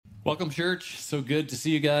Welcome, church. So good to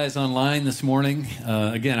see you guys online this morning.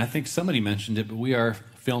 Again, I think somebody mentioned it, but we are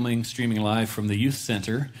streaming live from the youth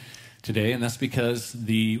center today, and that's because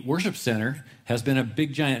the worship center has been a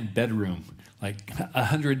big, giant bedroom, like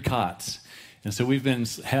 100 cots. And so we've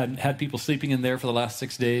had people sleeping in there for the last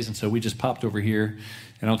 6 days, and so we just popped over here,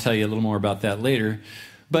 and I'll tell you a little more about that later.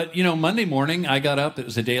 But, Monday morning, I got up. It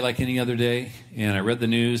was a day like any other day, and I read the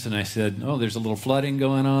news, and I said, there's a little flooding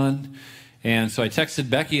going on. And so I texted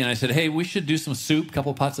Becky and I said, hey, we should do some soup, a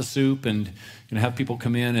couple pots of soup, and have people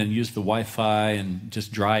come in and use the Wi-Fi and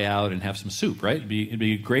just dry out and have some soup, right? It'd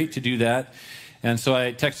be great to do that. And so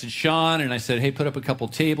I texted Sean and I said, hey, put up a couple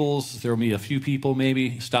tables. There will be a few people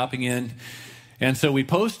maybe stopping in. And so we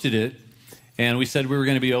posted it, and we said we were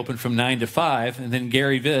going to be open from 9 to 5. And then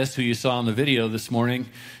Gary Viss, who you saw in the video this morning,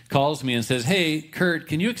 calls me and says, hey, Kurt,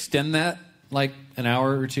 can you extend that like an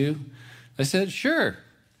hour or two? I said, sure.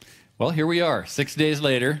 Well, here we are, 6 days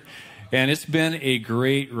later, and it's been a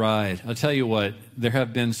great ride. I'll tell you what, there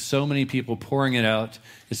have been so many people pouring it out.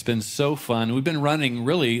 It's been so fun. We've been running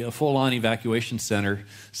really a full-on evacuation center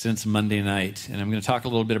since Monday night, and I'm going to talk a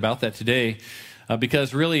little bit about that today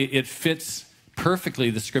because really it fits perfectly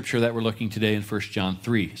the scripture that we're looking today in 1 John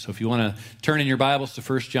 3. So if you want to turn in your Bibles to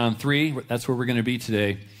 1 John 3, that's where we're going to be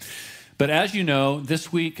today. But as you know,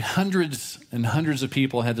 this week, hundreds and hundreds of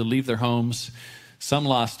people had to leave their homes. Some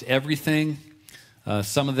lost everything.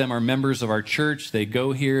 Some of them are members of our church. They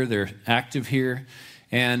go here. They're active here.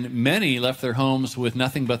 And many left their homes with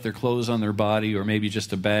nothing but their clothes on their body or maybe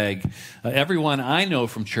just a bag. Everyone I know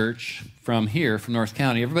from church, from here, from North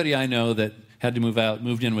County, everybody I know that had to move out,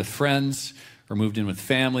 moved in with friends or moved in with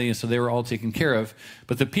family, and so they were all taken care of.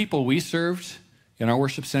 But the people we served in our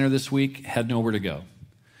worship center this week had nowhere to go.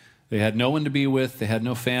 They had no one to be with. They had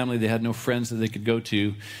no family. They had no friends that they could go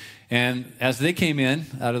to. And as they came in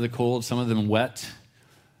out of the cold, some of them wet,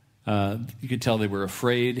 you could tell they were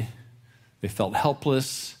afraid. They felt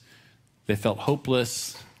helpless. They felt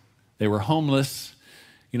hopeless. They were homeless.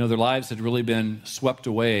 Their lives had really been swept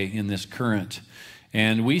away in this current.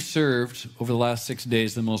 And we served, over the last 6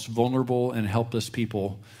 days, the most vulnerable and helpless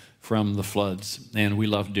people from the floods. And we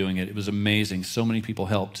loved doing it. It was amazing. So many people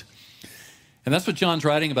helped. And that's what John's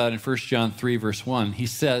writing about in 1 John 3, verse 1. He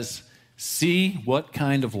says, see what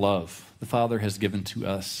kind of love the Father has given to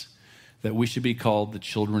us, that we should be called the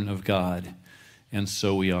children of God, and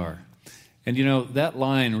so we are. And that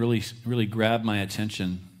line really grabbed my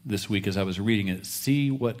attention this week as I was reading it.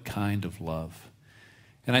 See what kind of love.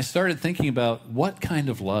 And I started thinking about what kind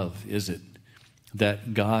of love is it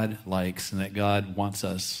that God likes and that God wants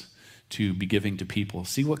us to be giving to people.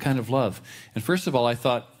 See what kind of love. And first of all, I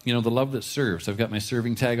thought, the love that serves. I've got my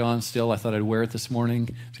serving tag on still. I thought I'd wear it this morning.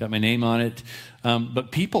 It's got my name on it.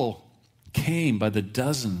 But people came by the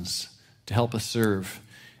dozens to help us serve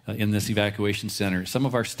in this evacuation center. Some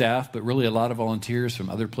of our staff, but really a lot of volunteers from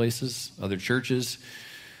other places, other churches.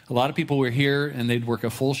 A lot of people were here and they'd work a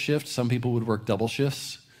full shift. Some people would work double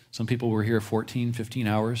shifts. Some people were here 14, 15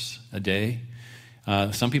 hours a day.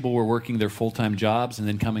 Some people were working their full-time jobs and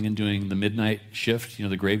then coming and doing the midnight shift,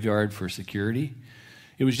 the graveyard for security.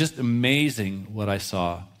 It was just amazing what I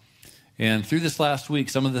saw. And through this last week,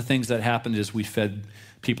 some of the things that happened is we fed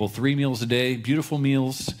people 3 meals a day, beautiful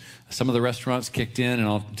meals. Some of the restaurants kicked in, and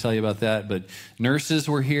I'll tell you about that. But nurses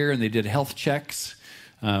were here, and they did health checks.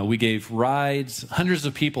 We gave rides. Hundreds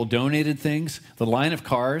of people donated things. The line of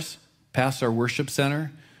cars past our worship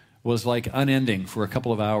center was like unending for a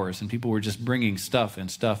couple of hours, and people were just bringing stuff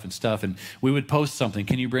and stuff and stuff, and we would post something,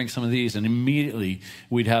 can you bring some of these? And immediately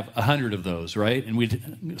we'd have 100 of those, right? And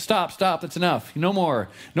we'd, stop, that's enough, no more,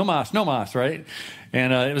 no mas, right?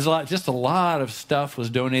 And it was a lot of stuff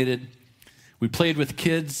was donated. We played with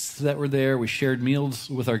kids that were there. We shared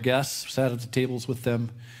meals with our guests, sat at the tables with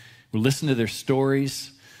them. We listened to their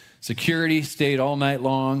stories. Security stayed all night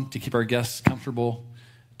long to keep our guests comfortable,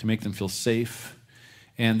 to make them feel safe.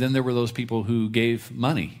 And then there were those people who gave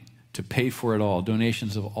money to pay for it all.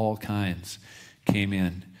 Donations of all kinds came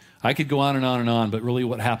in. I could go on and on and on, but really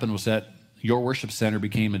what happened was that your worship center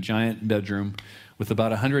became a giant bedroom with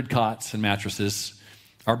about 100 cots and mattresses.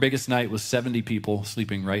 Our biggest night was 70 people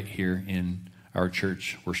sleeping right here in our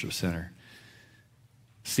church worship center.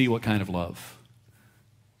 See what kind of love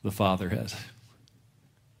the Father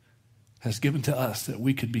has given to us, that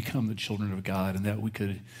we could become the children of God and that we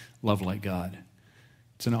could love like God.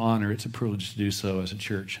 It's an honor, it's a privilege to do so as a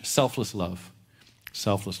church. Selfless love,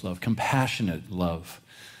 compassionate love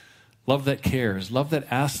that cares, love that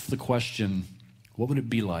asks the question, what would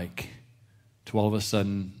it be like to all of a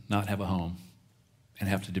sudden not have a home and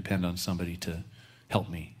have to depend on somebody to help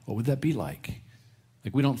me? What would that be like?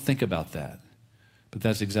 Like, we don't think about that. But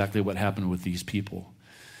that's exactly what happened with these people.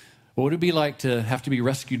 What would it be like to have to be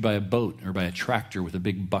rescued by a boat or by a tractor with a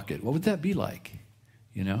big bucket? What would that be like?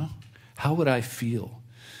 You know? How would I feel?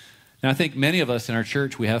 Now, I think many of us in our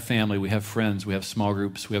church, we have family, we have friends, we have small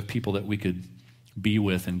groups, we have people that we could be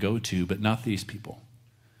with and go to, but not these people.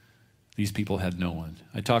 These people had no one.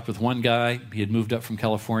 I talked with one guy. He had moved up from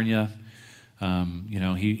California.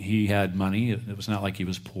 He had money. It was not like he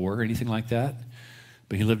was poor or anything like that.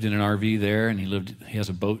 But he lived in an RV there, and he has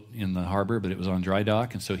a boat in the harbor, but it was on dry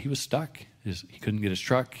dock, and so he was stuck. He couldn't get his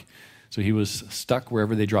truck, so he was stuck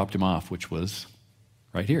wherever they dropped him off, which was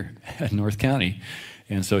right here at North County.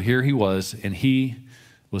 And so here he was, and he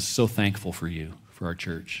was so thankful for you, for our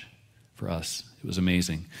church, for us. It was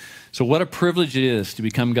amazing. So what a privilege it is to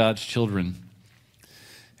become God's children,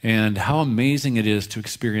 and how amazing it is to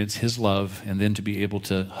experience his love and then to be able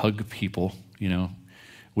to hug people,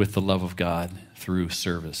 with the love of God through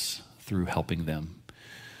service, through helping them.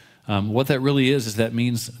 What that really is that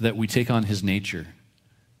means that we take on his nature.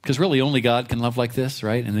 Because really only God can love like this,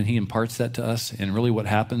 right? And then he imparts that to us. And really what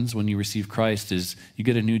happens when you receive Christ is you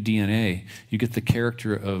get a new DNA. You get the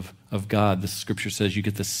character of God. The scripture says you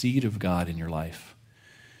get the seed of God in your life.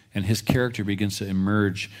 And his character begins to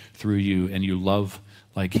emerge through you, and you love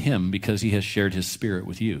like him because he has shared his spirit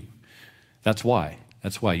with you. That's why.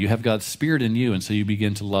 That's why. You have God's spirit in you, and so you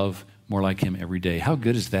begin to love more like him every day. How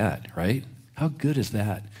good is that, right? How good is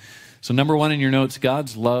that? So number one in your notes,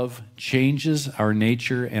 God's love changes our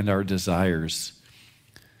nature and our desires.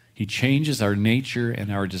 He changes our nature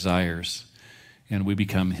and our desires, and we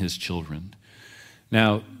become his children.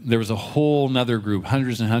 Now, there was a whole nother group,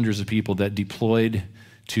 hundreds and hundreds of people that deployed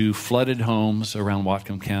to flooded homes around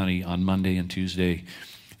Whatcom County on Monday and Tuesday.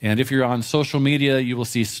 And if you're on social media, you will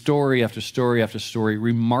see story after story after story,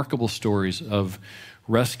 remarkable stories of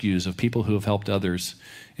rescues of people who have helped others.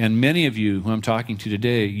 And many of you who I'm talking to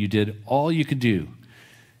today, you did all you could do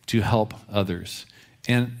to help others.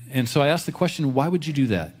 And so I asked the question, why would you do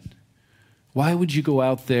that? Why would you go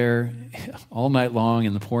out there all night long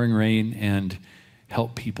in the pouring rain and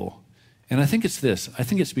help people? And I think it's this. I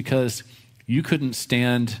think it's because you couldn't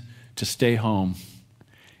stand to stay home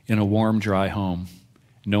in a warm, dry home,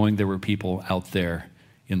 knowing there were people out there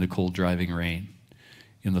in the cold, driving rain,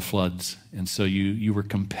 in the floods. And so you were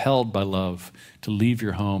compelled by love to leave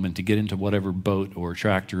your home and to get into whatever boat or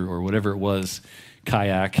tractor or whatever it was,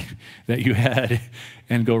 kayak that you had,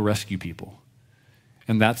 and go rescue people.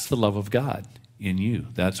 And that's the love of God in you.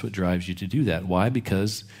 That's what drives you to do that. Why?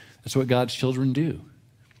 Because that's what God's children do.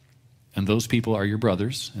 And those people are your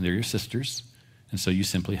brothers and they're your sisters, and so you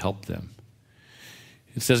simply help them.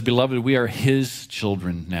 It says, beloved, we are his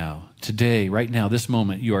children now. Today, right now, this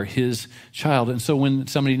moment, you are his child. And so when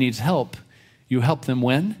somebody needs help, you help them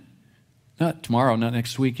when? Not tomorrow, not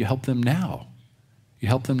next week. You help them now. You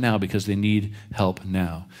help them now because they need help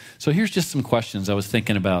now. So here's just some questions I was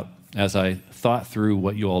thinking about as I thought through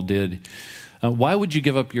what you all did. Why would you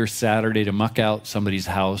give up your Saturday to muck out somebody's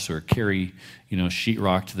house or carry,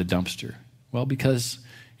 sheetrock to the dumpster? Well, because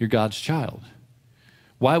you're God's child.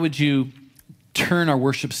 Why would you turn our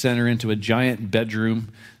worship center into a giant bedroom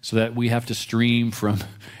so that we have to stream from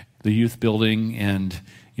the youth building? And,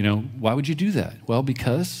 why would you do that? Well,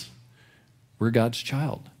 because we're God's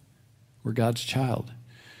child. We're God's child.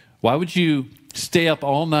 Why would you stay up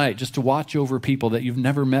all night just to watch over people that you've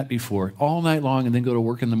never met before, all night long, and then go to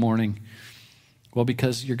work in the morning? Well,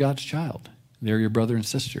 because you're God's child. They're your brother and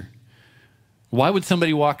sister. Why would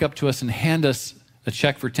somebody walk up to us and hand us a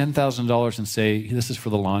check for $10,000 and say, this is for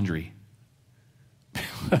the laundry?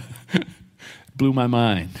 Blew my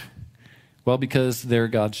mind. Well, because they're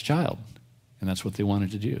God's child, and that's what they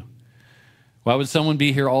wanted to do. Why would someone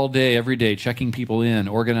be here all day, every day, checking people in,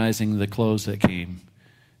 organizing the clothes that came?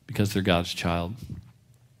 Because they're God's child.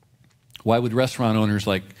 Why would restaurant owners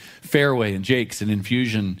like Fairway and Jake's and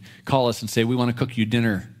Infusion call us and say, we want to cook you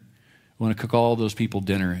dinner. We want to cook all those people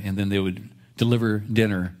dinner, and then they would deliver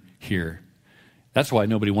dinner here. That's why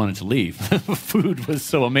nobody wanted to leave. Food was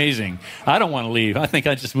so amazing. I don't want to leave. I think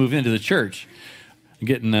I'd just move into the church. I'm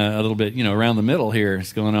getting a little bit, around the middle here.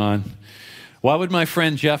 It's going on. Why would my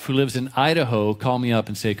friend Jeff, who lives in Idaho, call me up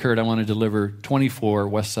and say, Kurt, I want to deliver 24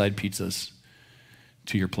 West Side pizzas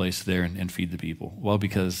to your place there and feed the people? Well,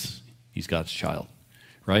 because he's God's child,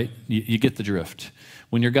 right? You get the drift.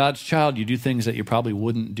 When you're God's child, you do things that you probably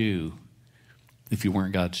wouldn't do if you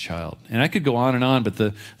weren't God's child. And I could go on, but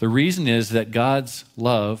the reason is that God's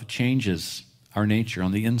love changes our nature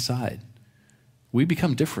on the inside. We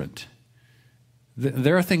become different.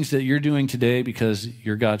 There are things that you're doing today because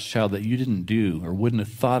you're God's child that you didn't do or wouldn't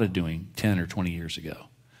have thought of doing 10 or 20 years ago.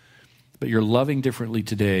 but you're loving differently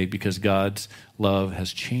today because God's love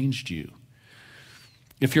has changed you.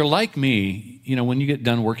 If you're like me, when you get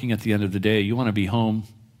done working at the end of the day, you want to be home,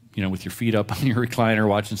 with your feet up on your recliner,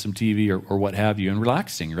 watching some TV or what have you, and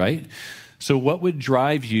relaxing, right? So what would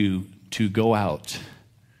drive you to go out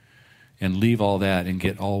and leave all that and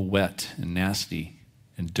get all wet and nasty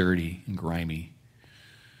and dirty and grimy?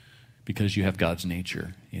 Because you have God's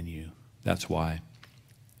nature in you. That's why.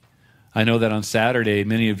 I know that on Saturday,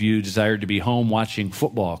 many of you desired to be home watching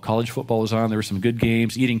football. College football was on. There were some good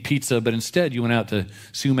games, eating pizza, but instead you went out to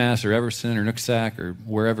Sumas or Everson or Nooksack or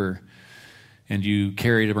wherever, and you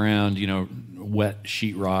carried around, wet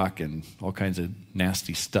sheetrock and all kinds of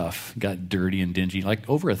nasty stuff. Got dirty and dingy. Like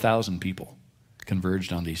over 1,000 people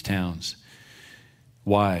converged on these towns.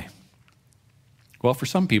 Why? Well, for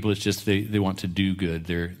some people, it's just they want to do good.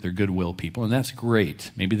 They're goodwill people, and that's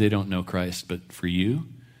great. Maybe they don't know Christ, but for you,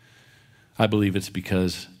 I believe it's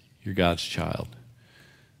because you're God's child.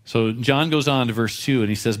 So John goes on to verse 2, and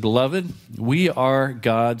he says, "Beloved, we are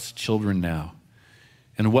God's children now,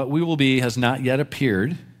 and what we will be has not yet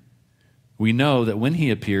appeared. We know that when he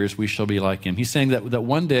appears, we shall be like him." He's saying that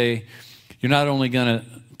one day, you're not only going to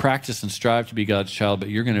practice and strive to be God's child, but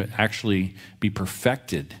you're going to actually be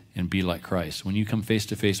perfected and be like Christ. When you come face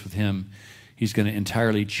to face with him, he's going to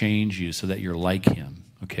entirely change you so that you're like him.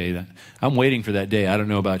 Okay? I'm waiting for that day. I don't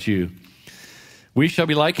know about you. We shall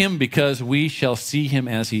be like him because we shall see him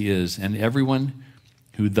as he is, and everyone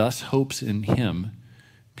who thus hopes in him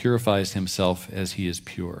purifies himself as he is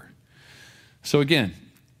pure. So again,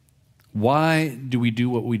 why do we do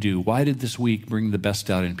what we do? Why did this week bring the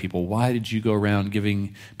best out in people? Why did you go around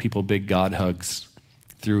giving people big God hugs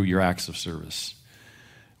through your acts of service?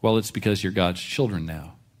 Well, it's because you're God's children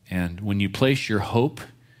now. And when you place your hope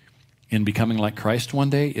in becoming like Christ one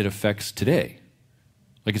day, it affects today.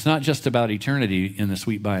 Like, it's not just about eternity in the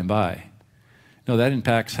sweet by and by. No, that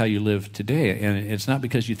impacts how you live today. And it's not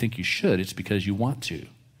because you think you should, it's because you want to.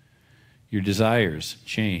 Your desires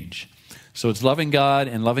change. So it's loving God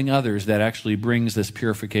and loving others that actually brings this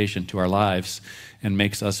purification to our lives and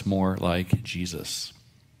makes us more like Jesus.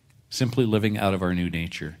 Simply living out of our new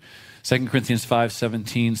nature. 2 Corinthians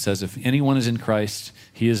 5:17 says, if anyone is in Christ,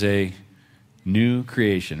 he is a new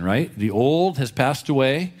creation, right? The old has passed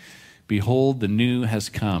away. Behold, the new has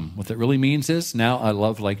come. What that really means is, now I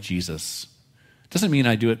love like Jesus. It doesn't mean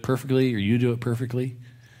I do it perfectly or you do it perfectly,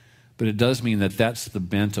 but it does mean that that's the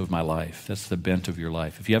bent of my life. That's the bent of your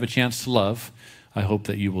life. If you have a chance to love, I hope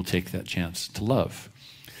that you will take that chance to love.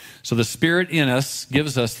 So the Spirit in us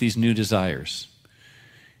gives us these new desires.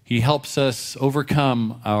 He helps us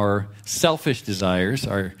overcome our selfish desires,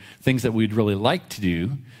 our things that we'd really like to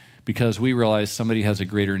do, because we realize somebody has a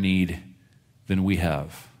greater need than we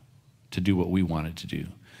have to do what we wanted to do.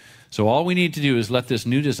 So all we need to do is let this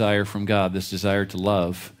new desire from God, this desire to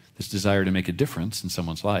love, this desire to make a difference in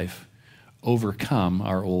someone's life, overcome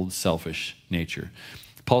our old selfish nature.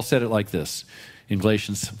 Paul said it like this in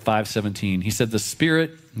Galatians 5:17. He said, the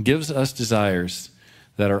Spirit gives us desires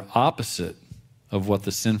that are opposite of what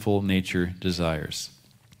the sinful nature desires.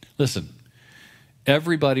 Listen,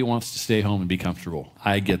 everybody wants to stay home and be comfortable.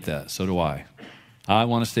 I get that. So do I. I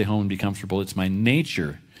want to stay home and be comfortable. It's my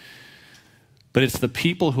nature. But it's the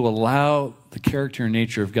people who allow the character and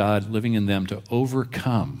nature of God living in them to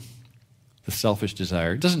overcome the selfish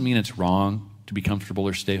desire. It doesn't mean it's wrong to be comfortable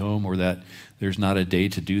or stay home, or that there's not a day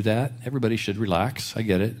to do that. Everybody should relax. I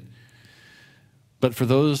get it. But for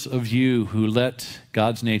those of you who let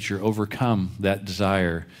God's nature overcome that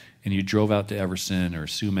desire, and you drove out to Everson or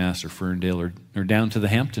Sumas or Ferndale or down to the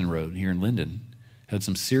Hampton Road here in Linden, had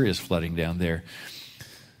some serious flooding down there.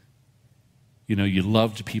 You know, you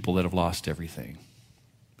loved people that have lost everything.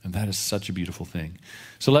 And that is such a beautiful thing.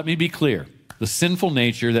 So let me be clear. The sinful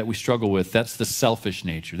nature that we struggle with, that's the selfish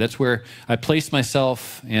nature. That's where I place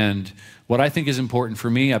myself and what I think is important for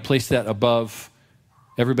me, I place that above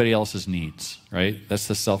everybody else's needs, right? That's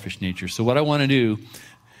the selfish nature. So what I want to do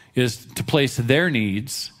is to place their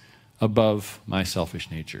needs above my selfish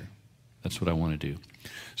nature. That's what I want to do.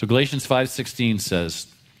 So Galatians 5:16 says,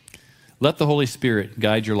 let the Holy Spirit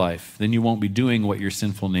guide your life. Then you won't be doing what your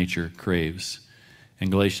sinful nature craves.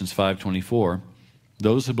 In Galatians 5:24,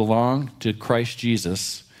 those who belong to Christ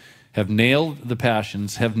Jesus have nailed the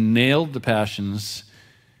passions and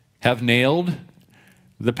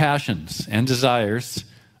desires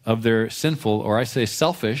of their sinful, or I say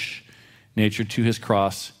selfish, nature to his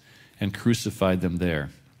cross and crucified them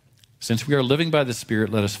there. Since we are living by the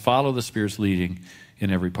Spirit, let us follow the Spirit's leading in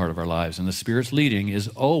every part of our lives. And the Spirit's leading is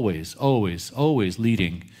always, always, always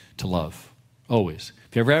leading to love. Always.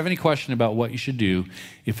 If you ever have any question about what you should do,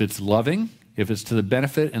 if it's loving if it's to the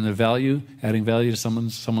benefit and the value, adding value to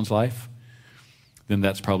someone's life, then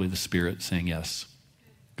that's probably the Spirit saying yes.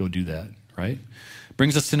 Go do that, right?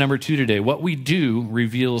 Brings us to number 2 today. What we do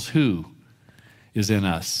reveals who is in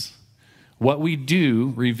us. What we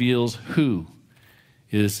do reveals who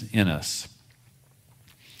is in us.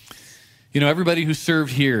 You know, everybody who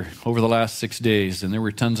served here over the last 6 days, and there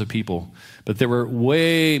were tons of people, but there were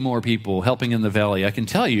way more people helping in the valley. I can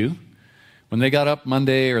tell you, when they got up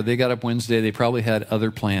Monday or they got up Wednesday, they probably had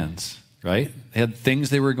other plans, right? They had things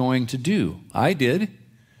they were going to do. I did.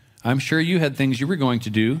 I'm sure you had things you were going to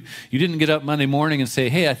do. You didn't get up Monday morning and say,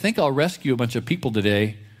 hey, I think I'll rescue a bunch of people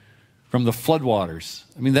today from the floodwaters.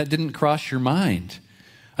 I mean, that didn't cross your mind.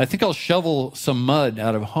 I think I'll shovel some mud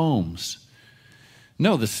out of homes.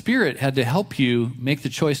 No, the Spirit had to help you make the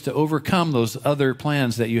choice to overcome those other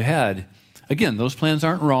plans that you had. Again, those plans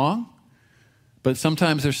aren't wrong, but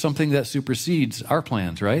sometimes there's something that supersedes our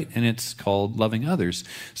plans, right? And it's called loving others.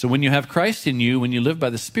 So when you have Christ in you, when you live by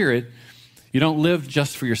the Spirit, you don't live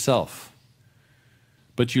just for yourself,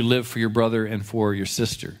 but you live for your brother and for your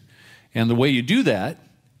sister. And the way you do that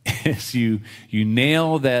is you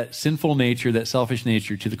nail that sinful nature, that selfish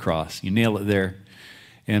nature to the cross. You nail it there.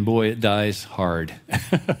 And boy, it dies hard.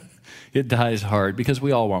 It dies hard because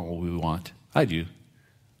we all want what we want. I do.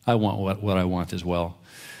 I want what I want as well.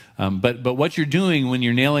 But what you're doing when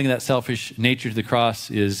you're nailing that selfish nature to the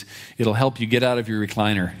cross is it'll help you get out of your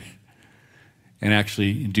recliner and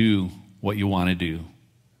actually do what you want to do.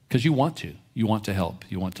 Because you want to. You want to help.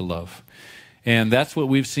 You want to love. And that's what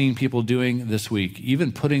we've seen people doing this week,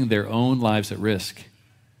 even putting their own lives at risk.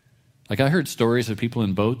 Like I heard stories of people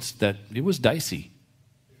in boats that it was dicey.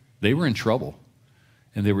 They were in trouble,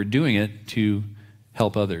 and they were doing it to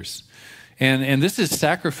help others. And this is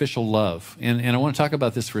sacrificial love. And I want to talk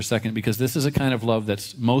about this for a second because this is a kind of love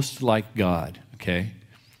that's most like God, okay?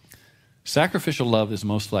 Sacrificial love is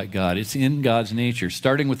most like God. It's in God's nature,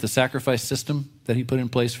 starting with the sacrifice system that he put in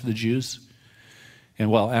place for the Jews.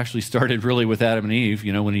 And actually started really with Adam and Eve,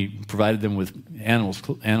 you know, when he provided them with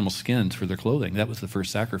animal skins for their clothing. That was the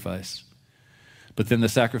first sacrifice. But then the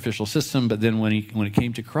sacrificial system, but then when it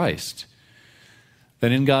came to Christ,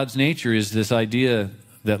 that in God's nature is this idea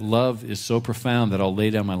that love is so profound that I'll lay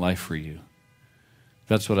down my life for you.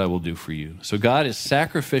 That's what I will do for you. So God is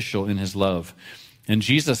sacrificial in his love. And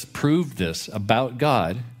Jesus proved this about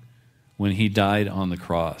God when he died on the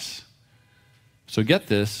cross. So get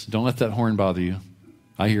this. Don't let that horn bother you.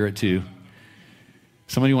 I hear it too.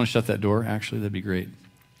 Somebody want to shut that door? Actually, that'd be great.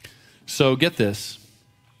 So get this.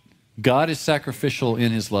 God is sacrificial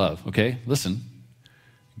in his love, okay? Listen.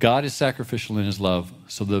 God is sacrificial in his love.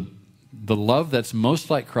 So the love that's most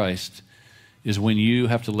like Christ is when you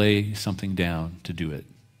have to lay something down to do it.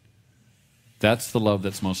 That's the love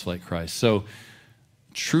that's most like Christ. So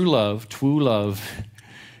true love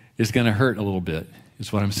is going to hurt a little bit,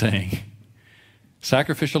 is what I'm saying.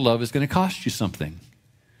 Sacrificial love is going to cost you something.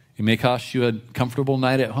 It may cost you a comfortable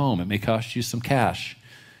night at home. It may cost you some cash.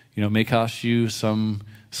 You know, it may cost you some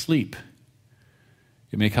sleep.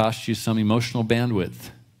 It may cost you some emotional bandwidth.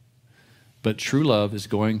 But true love is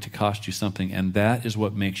going to cost you something, and that is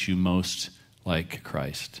what makes you most like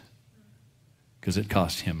Christ. Because it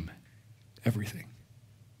cost him everything.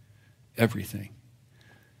 Everything.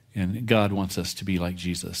 And God wants us to be like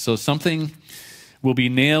Jesus. So something will be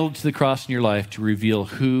nailed to the cross in your life to reveal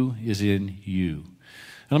who is in you.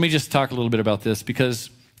 And let me just talk a little bit about this, because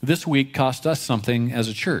this week cost us something as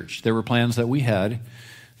a church. There were plans that we had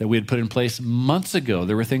put in place months ago.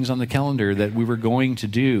 There were things on the calendar that we were going to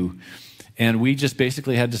do, and we just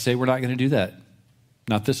basically had to say, we're not going to do that.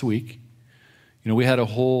 Not this week. You know, we had a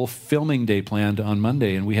whole filming day planned on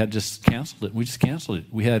Monday, and we had just canceled it. We just canceled it.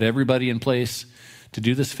 We had everybody in place to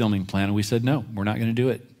do this filming plan, and we said, no, we're not going to do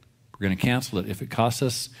it. We're going to cancel it. If it costs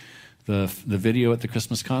us the video at the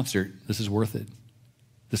Christmas concert, this is worth it.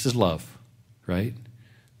 This is love, right?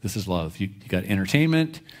 This is love. You got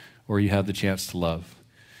entertainment, or you have the chance to love.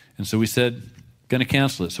 And so we said, going to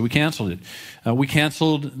cancel it. So we canceled it. We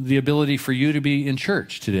canceled the ability for you to be in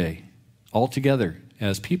church today, all together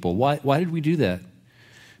as people. Why did we do that?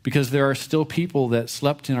 Because there are still people that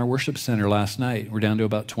slept in our worship center last night. We're down to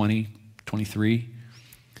about 20, 23.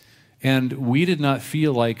 And we did not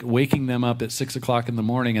feel like waking them up at 6 o'clock in the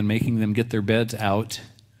morning and making them get their beds out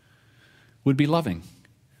would be loving,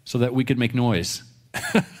 so that we could make noise,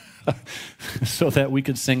 so that we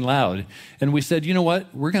could sing loud. And we said, you know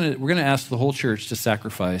what? We're gonna ask the whole church to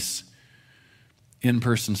sacrifice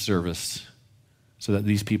in-person service so that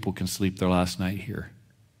these people can sleep their last night here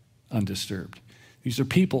undisturbed. These are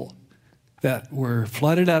people that were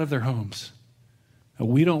flooded out of their homes. And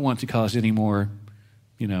we don't want to cause any more,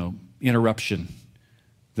 interruption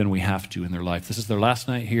than we have to in their life. This is their last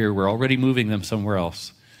night here. We're already moving them somewhere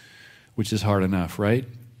else, which is hard enough, right?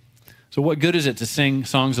 So what good is it to sing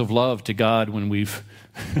songs of love to God when we've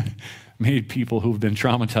made people who've been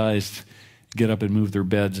traumatized get up and move their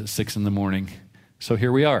beds at 6 a.m? So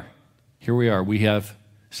here we are. Here we are. We have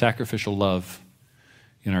sacrificial love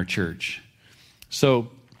in our church.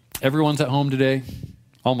 So everyone's at home today,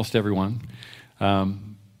 almost everyone,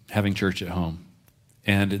 having church at home.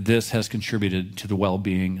 And this has contributed to the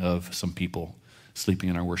well-being of some people sleeping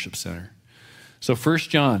in our worship center. So 1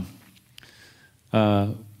 John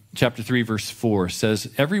chapter 3, verse 4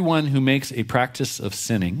 says, everyone who makes a practice of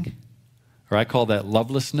sinning, or I call that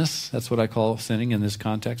lovelessness, that's what I call sinning in this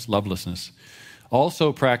context, lovelessness,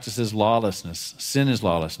 also practices lawlessness. Sin is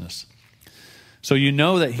lawlessness. So you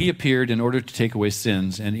know that he appeared in order to take away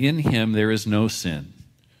sins, and in him there is no sin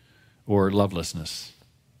or lovelessness.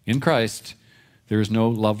 In Christ, there is no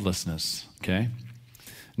lovelessness, okay?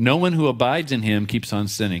 No one who abides in him keeps on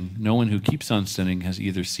sinning. No one who keeps on sinning has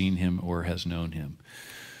either seen him or has known him.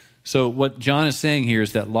 So what John is saying here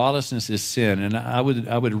is that lawlessness is sin, and I would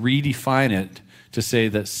redefine it to say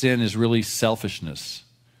that sin is really selfishness.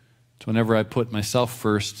 It's whenever I put myself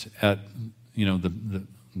first at,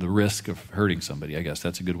 the risk of hurting somebody, I guess.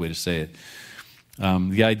 That's a good way to say it.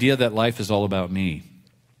 The idea that life is all about me,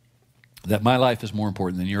 that my life is more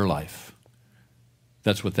important than your life.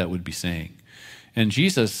 That's what that would be saying. And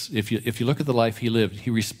Jesus, if you look at the life he lived, he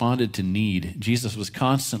responded to need. Jesus was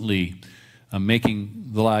constantly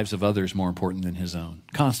making the lives of others more important than his own,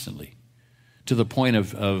 constantly, to the point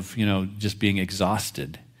of just being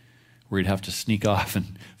exhausted, where he'd have to sneak off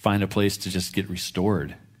and find a place to just get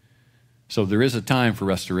restored. So there is a time for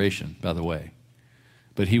restoration, by the way.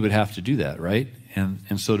 But he would have to do that, right?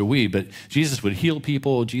 And so do we. But Jesus would heal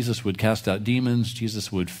people. Jesus would cast out demons. Jesus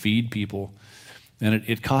would feed people. And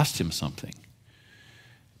it cost him something.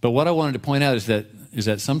 But what I wanted to point out is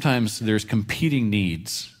that sometimes there's competing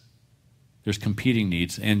needs. There's competing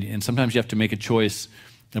needs. And sometimes you have to make a choice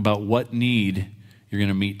about what need you're going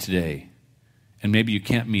to meet today. And maybe you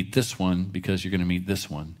can't meet this one because you're going to meet this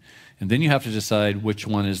one. And then you have to decide which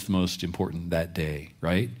one is the most important that day,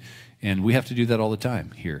 right? And we have to do that all the time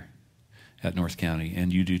here at North County,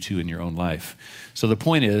 and you do too in your own life. So the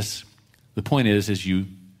point is you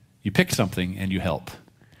pick something and you help.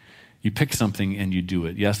 You pick something and you do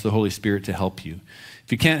it. You ask the Holy Spirit to help you.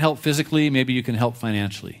 If you can't help physically, maybe you can help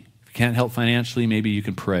financially. If you can't help financially, maybe you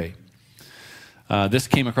can pray. This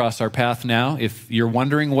came across our path now. If you're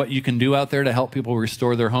wondering what you can do out there to help people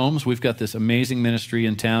restore their homes, we've got this amazing ministry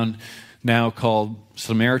in town now called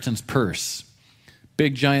Samaritan's Purse.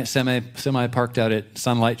 Big, giant semi parked out at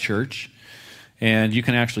Sunlight Church. And you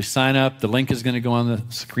can actually sign up. The link is going to go on the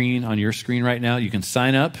screen, on your screen right now. You can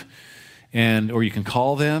sign up, or you can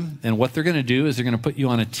call them. And what they're going to do is they're going to put you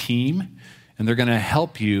on a team, and they're going to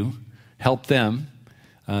help them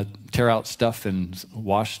tear out stuff and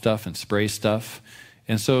wash stuff and spray stuff.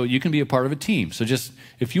 And so you can be a part of a team. So just,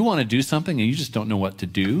 if you want to do something and you just don't know what to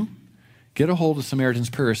do, get a hold of Samaritan's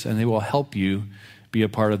Purse, and they will help you be a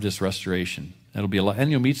part of this restoration. That'll be a lot. And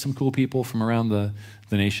you'll meet some cool people from around the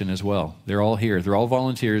nation as well. They're all here. They're all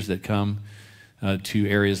volunteers that come to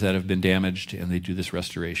areas that have been damaged, and they do this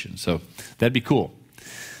restoration. So that'd be cool.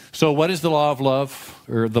 So what is the law of love,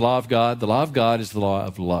 or the law of God? The law of God is the law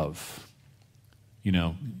of love.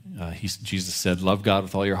 Jesus said, love God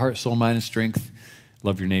with all your heart, soul, mind, and strength.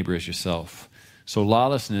 Love your neighbor as yourself. So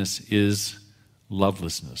lawlessness is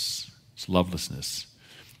lovelessness. It's lovelessness.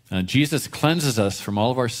 Jesus cleanses us from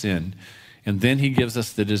all of our sin, and then he gives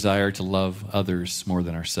us the desire to love others more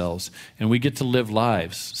than ourselves. And we get to live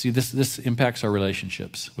lives. See, this impacts our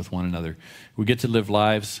relationships with one another. We get to live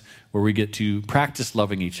lives where we get to practice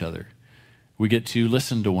loving each other. We get to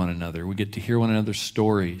listen to one another. We get to hear one another's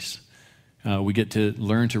stories. We get to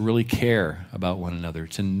learn to really care about one another,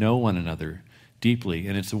 to know one another deeply.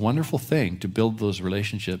 And it's a wonderful thing to build those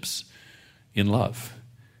relationships in love.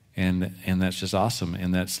 And that's just awesome.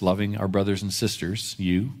 And that's loving our brothers and sisters,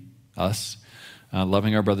 us,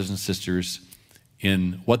 loving our brothers and sisters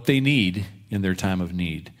in what they need in their time of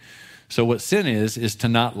need. So what sin is to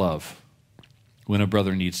not love when a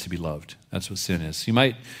brother needs to be loved. That's what sin is. You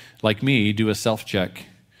might, like me, do a self-check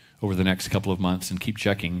over the next couple of months and keep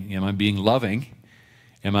checking. Am I being loving?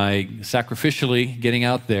 Am I sacrificially getting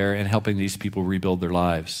out there and helping these people rebuild their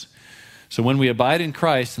lives? So when we abide in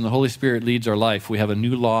Christ and the Holy Spirit leads our life, we have a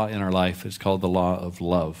new law in our life. It's called the law of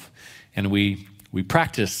love. And we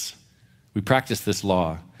practice this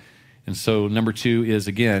law. And so number 2 is,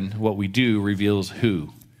 again, what we do reveals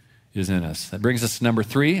who is in us. That brings us to number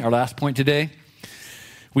 3, our last point today.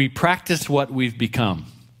 We practice what we've become.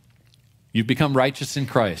 You've become righteous in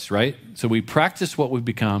Christ, right? So we practice what we've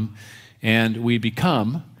become, and we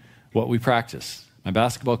become what we practice. My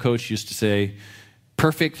basketball coach used to say,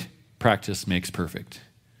 perfect practice makes perfect.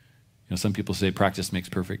 Some people say practice makes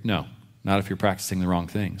perfect. No, not if you're practicing the wrong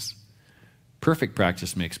things. Perfect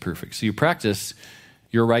practice makes perfect. So you practice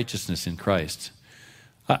your righteousness in Christ.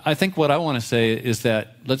 I think what I want to say is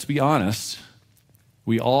that, let's be honest,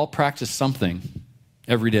 we all practice something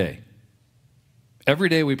every day. Every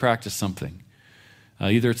day we practice something.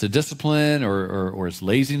 Either it's a discipline or it's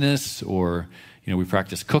laziness, or we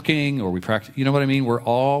practice cooking, or we practice, you know what I mean? We're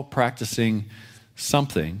all practicing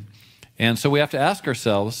something. And so we have to ask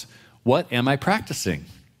ourselves, what am I practicing?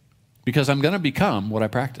 Because I'm going to become what I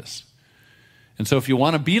practice. And so if you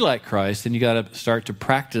want to be like Christ, then you got to start to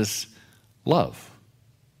practice love.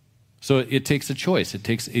 So it takes a choice. It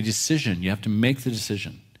takes a decision. You have to make the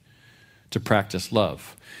decision to practice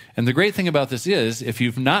love. And the great thing about this is, if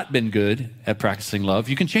you've not been good at practicing love,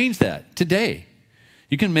 you can change that today.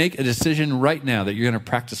 You can make a decision right now that you're going to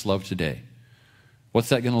practice love today. What's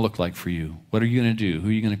that going to look like for you? What are you going to do? Who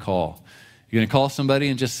are you going to call? You're going to call somebody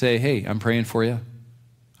and just say, hey, I'm praying for you.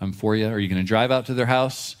 I'm for you. Or are you going to drive out to their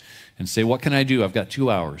house and say, what can I do? I've got 2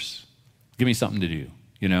 hours. Give me something to do,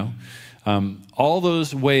 All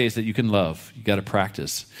those ways that you can love, you got to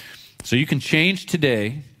practice. So you can change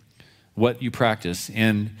today what you practice.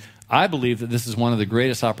 And I believe that this is one of the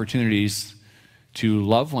greatest opportunities to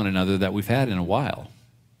love one another that we've had in a while.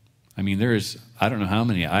 I mean, I don't know how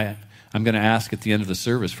many. I'm going to ask at the end of the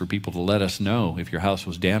service for people to let us know if your house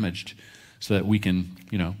was damaged so that we can,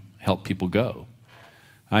 help people go.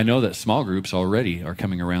 I know that small groups already are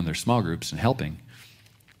coming around their small groups and helping.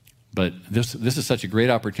 But this is such a great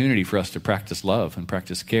opportunity for us to practice love and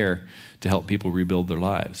practice care to help people rebuild their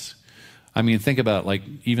lives. I mean, think about, like,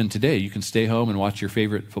 even today, you can stay home and watch your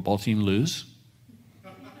favorite football team lose.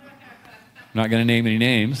 I'm not going to name any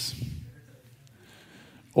names.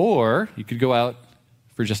 Or you could go out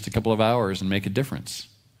for just a couple of hours and make a difference.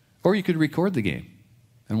 Or you could record the game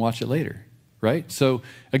and watch it later, right? So,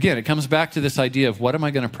 again, it comes back to this idea of, what am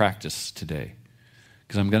I going to practice today?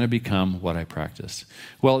 Because I'm going to become what I practice.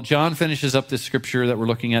 Well, John finishes up this scripture that we're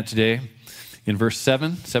looking at today in verse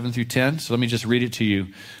 7 through 10. So let me just read it to you.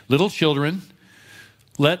 Little children,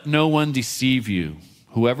 let no one deceive you.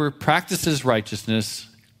 Whoever practices righteousness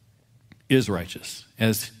is righteous,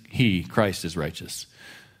 as he, Christ, is righteous.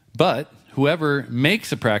 But whoever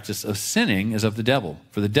makes a practice of sinning is of the devil,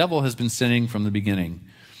 for the devil has been sinning from the beginning.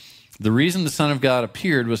 The reason the Son of God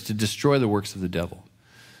appeared was to destroy the works of the devil.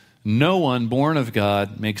 No one born of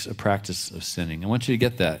God makes a practice of sinning. I want you to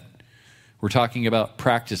get that. We're talking about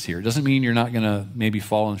practice here. It doesn't mean you're not going to maybe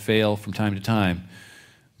fall and fail from time to time.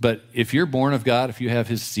 But if you're born of God, if you have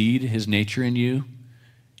his seed, his nature in you,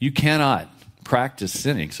 you cannot practice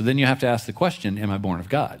sinning. So then you have to ask the question, am I born of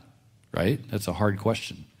God? Right? That's a hard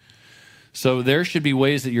question. So there should be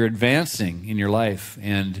ways that you're advancing in your life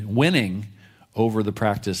and winning over the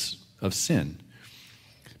practice of sin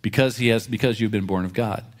because you've been born of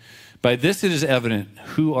God. By this it is evident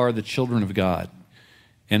who are the children of God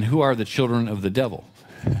and who are the children of the devil.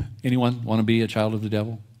 Anyone want to be a child of the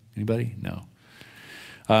devil? Anybody? No.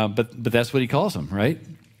 But that's what he calls them, right?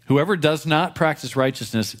 Whoever does not practice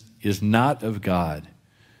righteousness is not of God,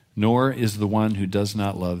 nor is the one who does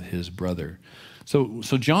not love his brother. So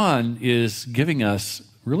John is giving us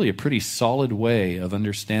really a pretty solid way of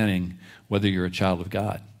understanding whether you're a child of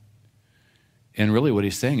God. And really what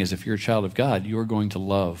he's saying is, if you're a child of God, you are going to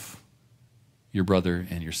love your brother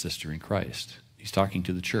and your sister in Christ. He's talking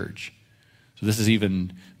to the church. So this is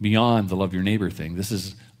even beyond the love your neighbor thing. This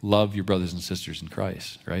is love your brothers and sisters in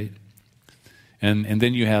Christ, right? And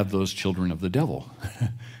then you have those children of the devil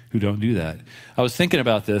who don't do that. I was thinking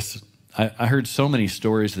about this. I heard so many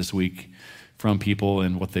stories this week from people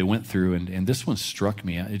and what they went through, and this one struck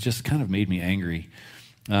me. It just kind of made me angry.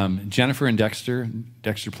 Jennifer and Dexter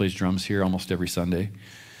plays drums here almost every Sunday.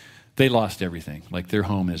 They lost everything. Like, their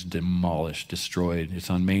home is demolished, destroyed. It's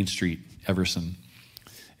on Main Street, Everson.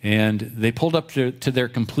 And they pulled up to their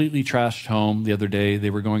completely trashed home the other day. They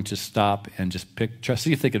were going to stop and just try to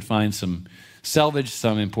see if they could salvage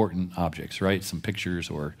some important objects, right? Some pictures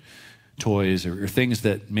or toys or things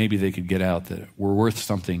that maybe they could get out that were worth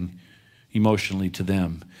something emotionally to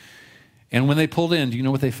them. And when they pulled in, do you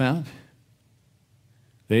know what they found?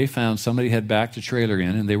 They found somebody had backed a trailer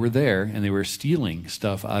in, and they were there, and they were stealing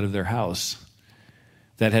stuff out of their house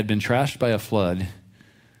that had been trashed by a flood.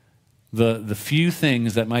 The few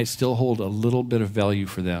things that might still hold a little bit of value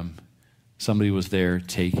for them, somebody was there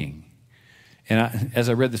taking. And as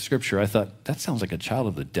I read the scripture, I thought, that sounds like a child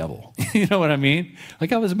of the devil. You know what I mean?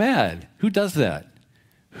 Like, I was mad. Who does that?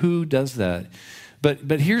 Who does that?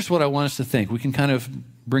 But here's what I want us to think. We can kind of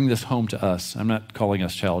bring this home to us. I'm not calling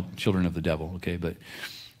us children of the devil, okay?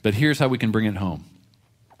 But here's how we can bring it home.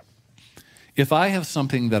 If I have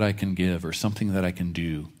something that I can give or something that I can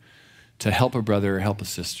do to help a brother or help a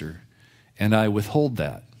sister, and I withhold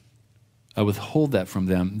that from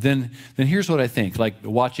them, then here's what I think, like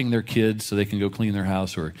watching their kids so they can go clean their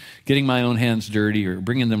house, or getting my own hands dirty, or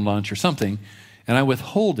bringing them lunch or something, and I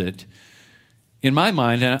withhold it. In my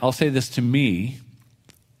mind, and I'll say this to me,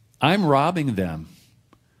 I'm robbing them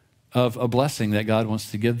of a blessing that God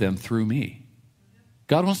wants to give them through me.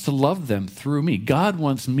 God wants to love them through me. God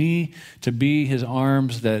wants me to be his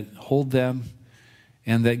arms that hold them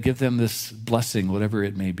and that give them this blessing, whatever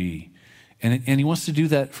it may be. And he wants to do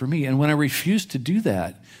that for me. And when I refuse to do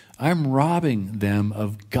that, I'm robbing them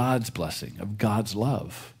of God's blessing, of God's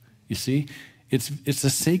love. You see, it's a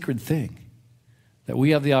sacred thing that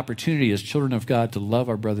we have the opportunity as children of God to love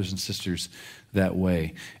our brothers and sisters that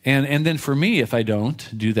way. And then for me, if I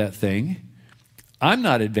don't do that thing, I'm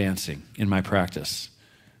not advancing in my practice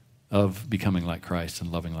of becoming like Christ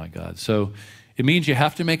and loving like God. So it means you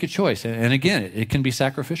have to make a choice. And again, it can be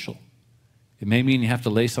sacrificial. It may mean you have to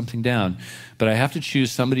lay something down, but I have to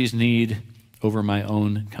choose somebody's need over my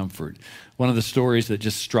own comfort. One of the stories that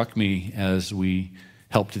just struck me as we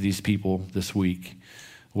helped these people this week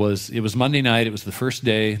was, it was Monday night, it was the first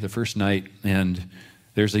day, the first night, and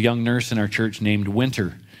there's a young nurse in our church named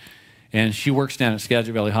Winter, and she works down at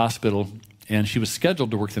Skagit Valley Hospital, and she was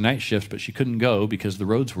scheduled to work the night shift, but she couldn't go because the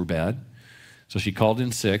roads were bad. So she called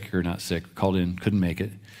in sick, or not sick, called in, couldn't make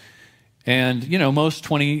it. And, you know, most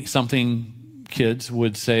 20-something kids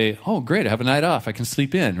would say, oh, great, I have a night off. I can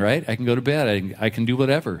sleep in, right? I can go to bed. I can do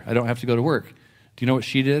whatever. I don't have to go to work. Do you know what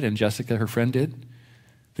she did and Jessica, her friend, did?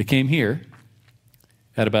 They came here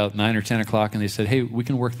at about 9 or 10 o'clock, and they said, hey, we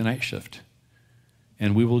can work the night shift,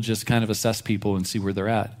 and we will just kind of assess people and see where they're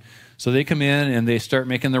at. So they come in, and they start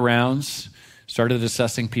making the rounds, started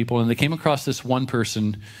assessing people, and they came across this one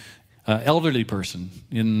person, elderly person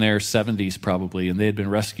in their 70s probably, and they had been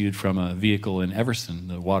rescued from a vehicle in Everson.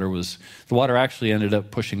 The water actually ended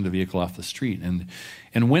up pushing the vehicle off the street.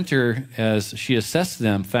 And Winter, as she assessed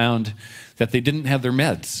them, found that they didn't have their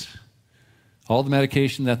meds. All the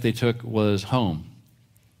medication that they took was home,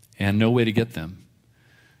 and no way to get them.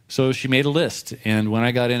 So she made a list, and when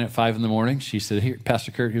I got in at 5 in the morning, she said, here,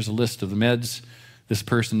 Pastor Kurt, here's a list of the meds this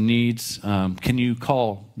person needs. Can you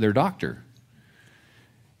call their doctor?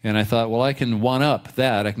 And I thought, well, I can one-up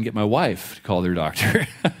that. I can get my wife to call their doctor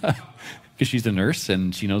because she's a nurse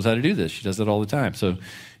and she knows how to do this. She does it all the time. So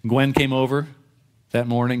Gwen came over that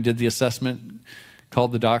morning, did the assessment,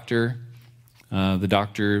 called the doctor. The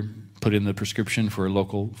doctor put in the prescription for a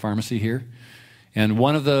local pharmacy here. And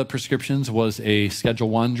one of the prescriptions was a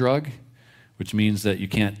Schedule I drug, which means that you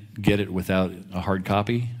can't get it without a hard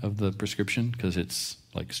copy of the prescription because it's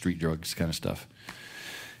like street drugs kind of stuff.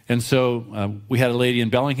 And so we had a lady in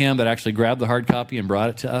Bellingham that actually grabbed the hard copy and brought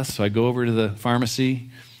it to us. So I go over to the pharmacy,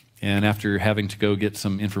 and after having to go get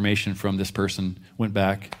some information from this person, went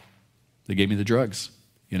back. They gave me the drugs,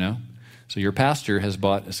 you know. So your pastor has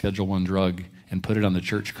bought a Schedule I drug and put it on the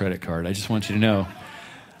church credit card. I just want you to know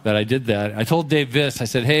that I did that. I told Dave Viss, I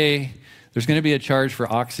said, hey, there's going to be a charge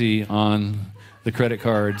for Oxy on the credit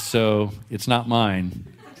card, so it's not mine.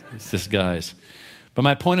 It's this guy's. But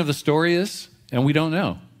my point of the story is, and we don't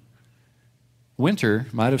know, Winter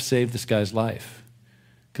might have saved this guy's life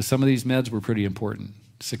because some of these meds were pretty important,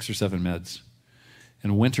 6 or 7 meds.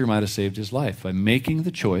 And Winter might have saved his life by making the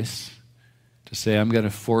choice to say, I'm going to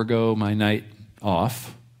forego my night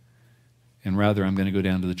off, and rather I'm going to go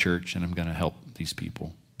down to the church and I'm going to help these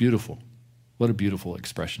people. Beautiful. What a beautiful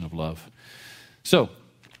expression of love. So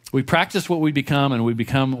we practice what we become, and we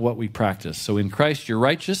become what we practice. So in Christ, you're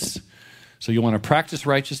righteous. So you want to practice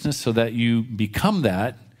righteousness so that you become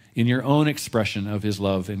that in your own expression of his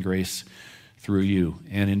love and grace through you.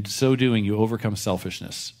 And in so doing, you overcome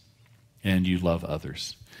selfishness and you love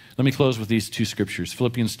others. Let me close with these 2 scriptures.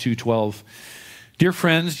 Philippians 2:12. Dear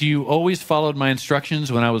friends, you always followed my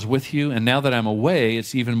instructions when I was with you, and now that I'm away,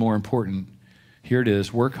 it's even more important. Here it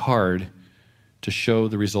is. Work hard to show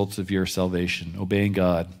the results of your salvation, obeying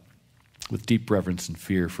God with deep reverence and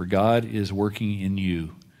fear, for God is working in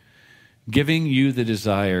you, giving you the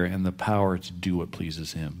desire and the power to do what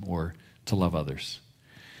pleases him, or to love others.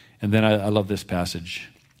 And then I love this passage.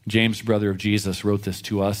 James, brother of Jesus, wrote this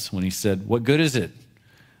to us when he said, what good is it,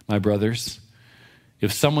 my brothers,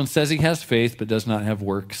 if someone says he has faith but does not have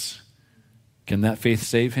works? Can that faith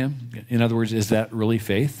save him? In other words, is that really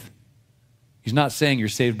faith? He's not saying you're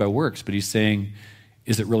saved by works, but he's saying,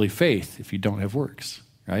 is it really faith if you don't have works,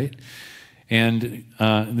 right? And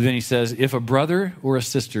then he says, if a brother or a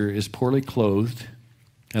sister is poorly clothed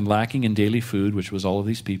and lacking in daily food, which was all of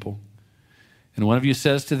these people, and one of you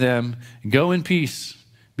says to them, go in peace,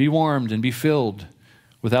 be warmed and be filled,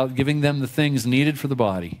 without giving them the things needed for the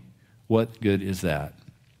body, what good is that?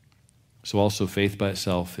 So also faith by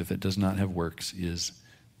itself, if it does not have works, is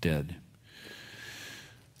dead.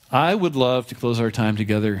 I would love to close our time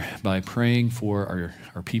together by praying for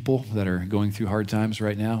our people that are going through hard times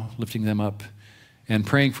right now, lifting them up, and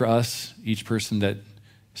praying for us, each person that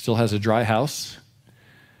still has a dry house,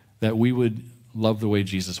 that we would love the way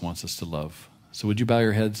Jesus wants us to love. So would you bow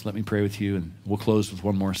your heads? Let me pray with you, and we'll close with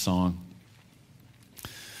one more song.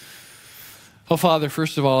 Oh, Father,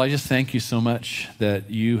 first of all, I just thank you so much that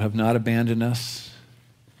you have not abandoned us.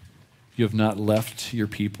 You have not left your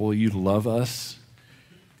people. You love us.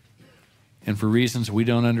 And for reasons we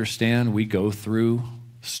don't understand, we go through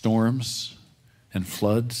storms and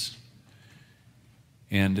floods.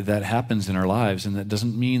 And that happens in our lives. And that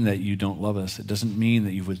doesn't mean that you don't love us. It doesn't mean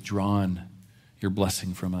that you've withdrawn your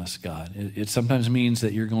blessing from us, God. It sometimes means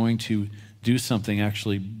that you're going to do something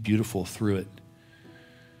actually beautiful through it.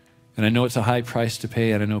 And I know it's a high price to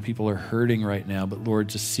pay, and I know people are hurting right now, but Lord,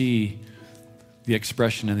 to see the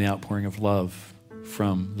expression and the outpouring of love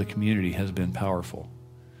from the community has been powerful.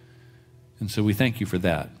 And so we thank you for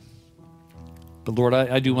that. But Lord,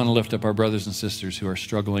 I do want to lift up our brothers and sisters who are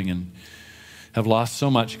struggling and have lost so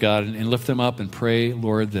much, God, and lift them up and pray,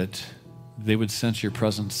 Lord, that they would sense your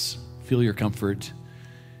presence, feel your comfort,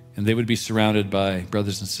 and they would be surrounded by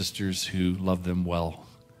brothers and sisters who love them well.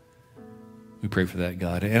 We pray for that,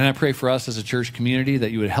 God. And I pray for us as a church community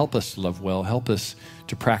that you would help us to love well, help us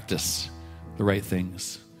to practice the right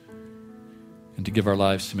things, and to give our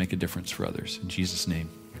lives to make a difference for others. In Jesus'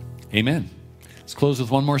 name, amen. Let's close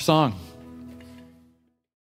with one more song.